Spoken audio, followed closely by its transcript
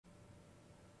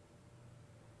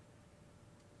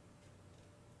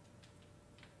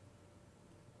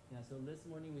So this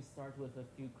morning we start with a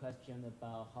few questions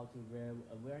about how to raise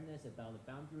awareness about the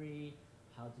boundary,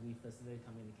 how do we facilitate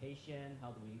communication,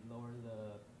 how do we lower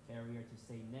the barrier to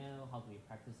say no, how do we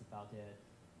practice about it.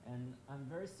 And I'm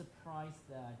very surprised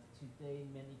that today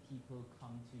many people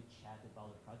come to chat about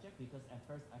the project, because at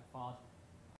first I thought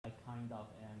I kind of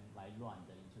am like 乱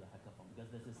的 into the hackathon,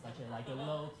 because this is such a like a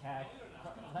low tech,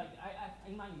 like I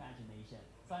in my imagination.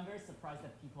 So I'm very surprised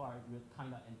that people are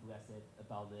kind of enthusiastic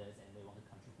about this and they want to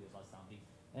contribute about something.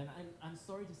 And I'm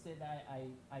sorry to say that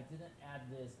I didn't add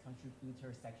this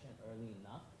contributor section early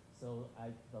enough. So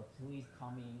please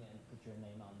come in and put your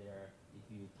name on there if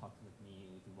you talk with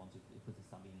me, if you want to put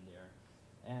something in there.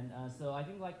 And so I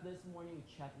think like this morning we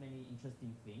chat many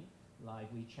interesting things.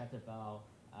 Like we chat about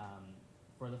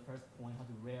for the first point, how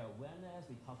to raise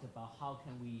awareness. We talked about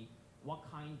what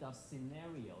kind of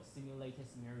simulated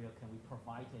scenario can we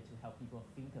provide it to help people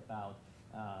think about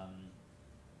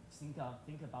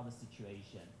the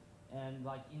situation. And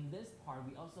like in this part,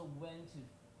 we also went to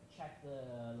check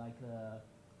the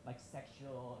like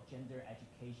sexual gender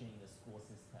education in the school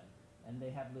system. And they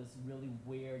have this really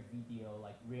weird video,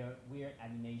 like weird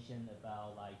animation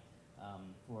about like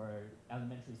for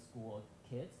elementary school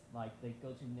kids. Like they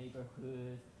go to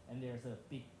neighborhoods and there's a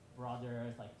big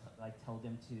brother like tell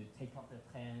them to take off their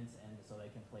pants and so they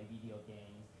can play video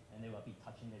games, and they will be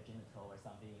touching their genital or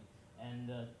something. And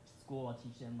the school will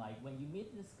teach them like, when you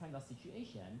meet this kind of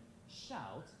situation,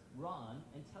 shout, run,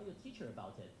 and tell your teacher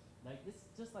about it. Like it's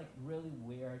just like really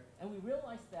weird. And we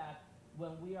realized that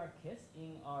when we are kids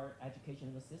in our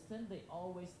educational system, they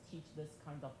always teach this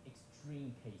kind of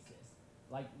extreme cases.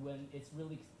 Like when it's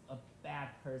really a bad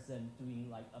person doing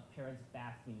like a parent's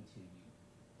bad thing to you.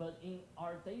 But in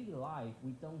our daily life,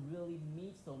 we don't really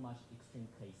meet so much extreme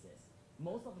cases.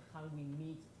 Most of the time we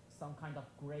meet some kind of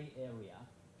gray area.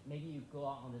 Maybe you go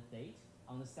out on a date.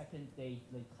 On the second date,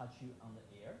 they touch you on the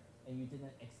air, and you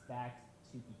didn't expect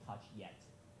to be touched yet.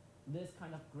 This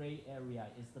kind of gray area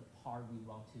is the part we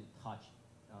want to touch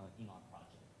in our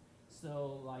project.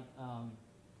 So like,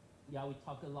 yeah, we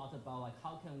talk a lot about like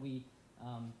how can we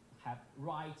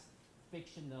write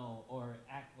fictional or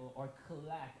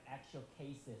collect actual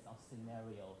cases of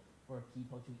scenario for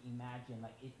people to imagine,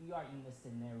 like if you are in the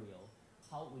scenario,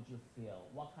 how would you feel?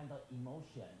 What kind of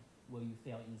emotion will you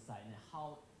feel inside, and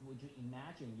how would you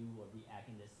imagine you will react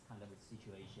in this kind of a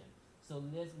situation? So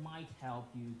this might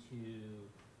help you to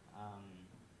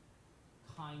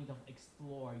kind of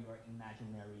explore your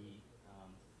imaginary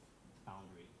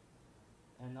boundary.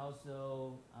 And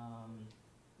also,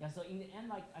 yeah, so in the end,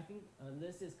 like I think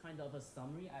this is kind of a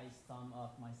summary I sum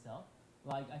up myself.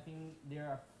 Like I think there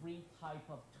are 3 types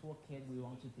of toolkit we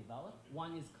want to develop.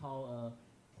 One is called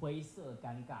灰色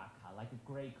尴尬卡, like a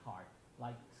gray card,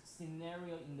 like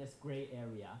scenario in this gray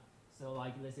area. So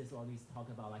like this is what we talk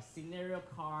about, like scenario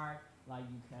card, like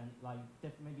you can like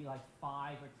maybe like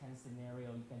 5 or 10 scenario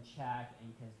you can check, and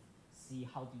you can see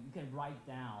you can write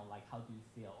down like how do you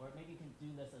feel, or maybe you can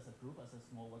do this as a group, as a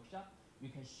small workshop. You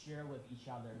can share with each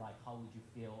other like how would you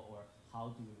feel or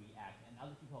how do you react, and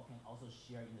other people can also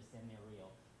share in the scenario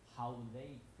how would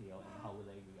they feel and how would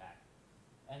they react.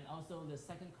 And also the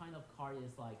second kind of card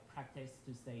is like practice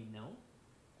to say no.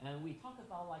 And we talk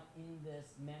about like in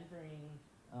this Mandarin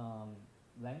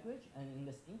language and in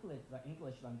this English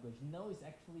language, no is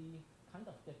actually kind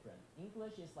of different.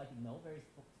 English is like no, very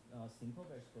simple,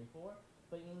 very straightforward.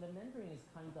 But in the Mandarin, it's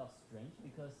kind of strange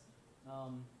because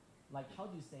like how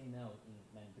do you say no in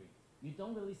Mandarin? You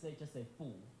don't really just say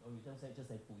不, or you don't just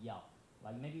say 不要.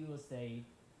 Like maybe you will say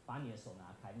把你的手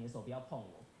拿开, 你的手不要碰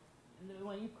我. And then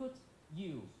when you put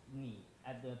you, 你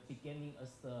at the beginning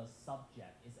as the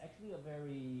subject, it's actually a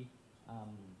very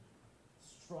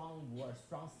strong word,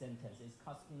 strong sentence. It's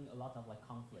causing a lot of like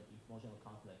conflict, emotional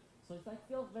conflict. So it's like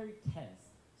feels very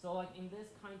tense. So like in this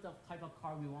kind of type of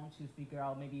card, we want to figure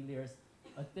out maybe there's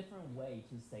a different way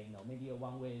to say no. Maybe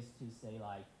one way is to say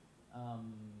like,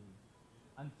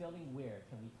 I'm feeling weird,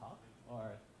 can we talk?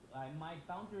 Or my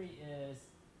boundary is,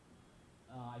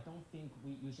 I don't think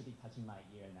you should be touching my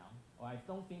ear now. Or I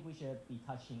don't think we should be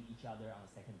touching each other on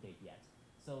a second date yet.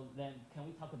 So then can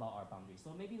we talk about our boundaries?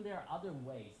 So maybe there are other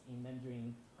ways in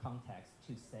Mandarin context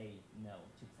to say no,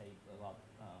 to say about,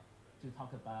 to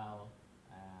talk about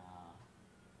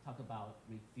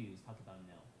refuse, talk about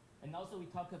no. And also we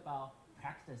talk about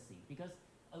practicing, because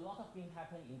a lot of things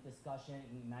happen in discussion,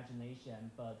 in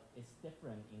imagination, but it's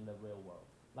different in the real world.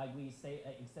 Like we say,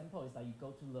 an example is that you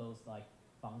go to those like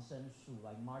防身术,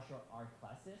 like martial art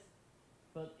classes,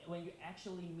 but when you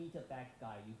actually meet a bad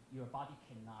guy, your body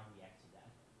cannot react to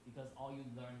that, because all you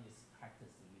learn is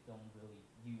practicing, you don't really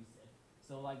use it.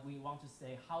 So like we want to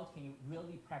say, how can you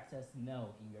really practice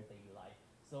no in your daily life?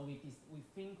 So we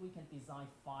think we can design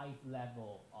 5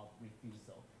 levels of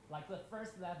refusal. Like the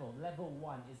first level, level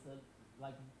 1 is the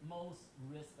like most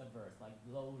risk averse, like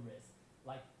low risk.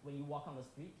 Like when you walk on the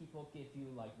street, people give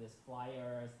you like this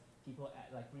flyers. People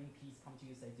at, like Greenpeace come to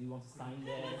you and say, do you want to sign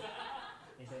this?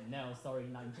 They say, no, sorry,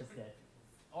 not interested.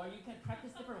 Or you can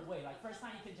practice different way. Like first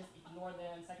time you can just ignore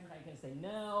them. Second time you can say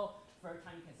no. Third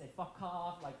time you can say fuck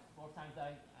off. Like fourth time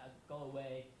like go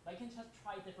away. Like you can just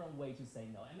try different way to say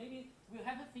no. And maybe we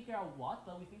haven't figured out what,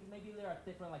 but we think maybe there are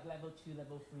different like level 2,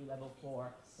 level 3, level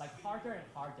 4, like harder and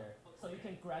harder. So you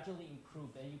can gradually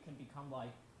improve and you can become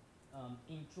like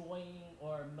enjoying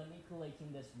or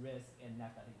manipulating this risk and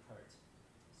not getting hurt.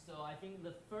 So I think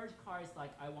the third card is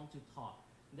like I want to talk.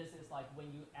 This is like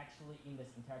when you actually in this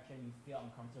interaction you feel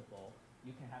uncomfortable,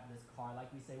 you can have this card.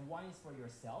 Like we say, one is for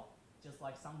yourself, just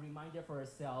like some reminder for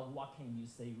yourself. What can you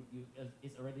say?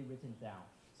 It's already written down,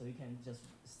 so you can just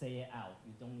say it out.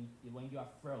 You don't need, when you are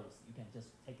froze, you can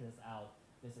just take this out.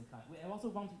 This is kind. I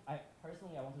also want to.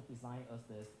 Personally I want to design us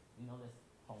this. You know this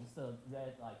红色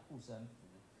red like 护身符.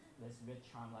 This red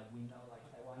charm, like we know, like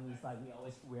Taiwanese, like we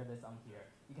always wear this on here.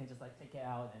 You can just like take it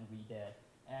out and read it.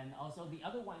 And also the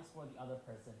other one is for the other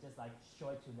person, just like show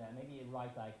it to them. Maybe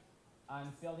write like,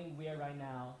 I'm feeling weird right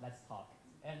now, let's talk.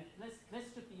 And this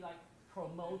should be like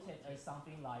promoted as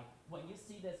something like, when you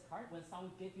see this card, when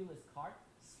someone gives you this card,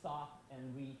 stop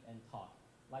and read and talk.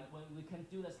 Like when we can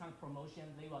do this kind of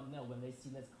promotion, they will know when they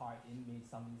see this card, it means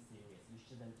something serious. You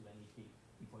shouldn't do anything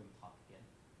before you talk again.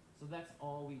 So that's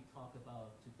all we talk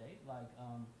about today. Like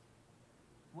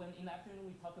when in the afternoon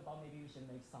we talk about maybe we should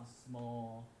make some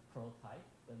small prototype,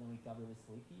 but then we got really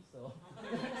sleepy. So,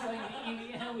 so in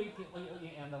the end we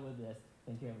end up with this.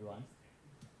 Thank you everyone.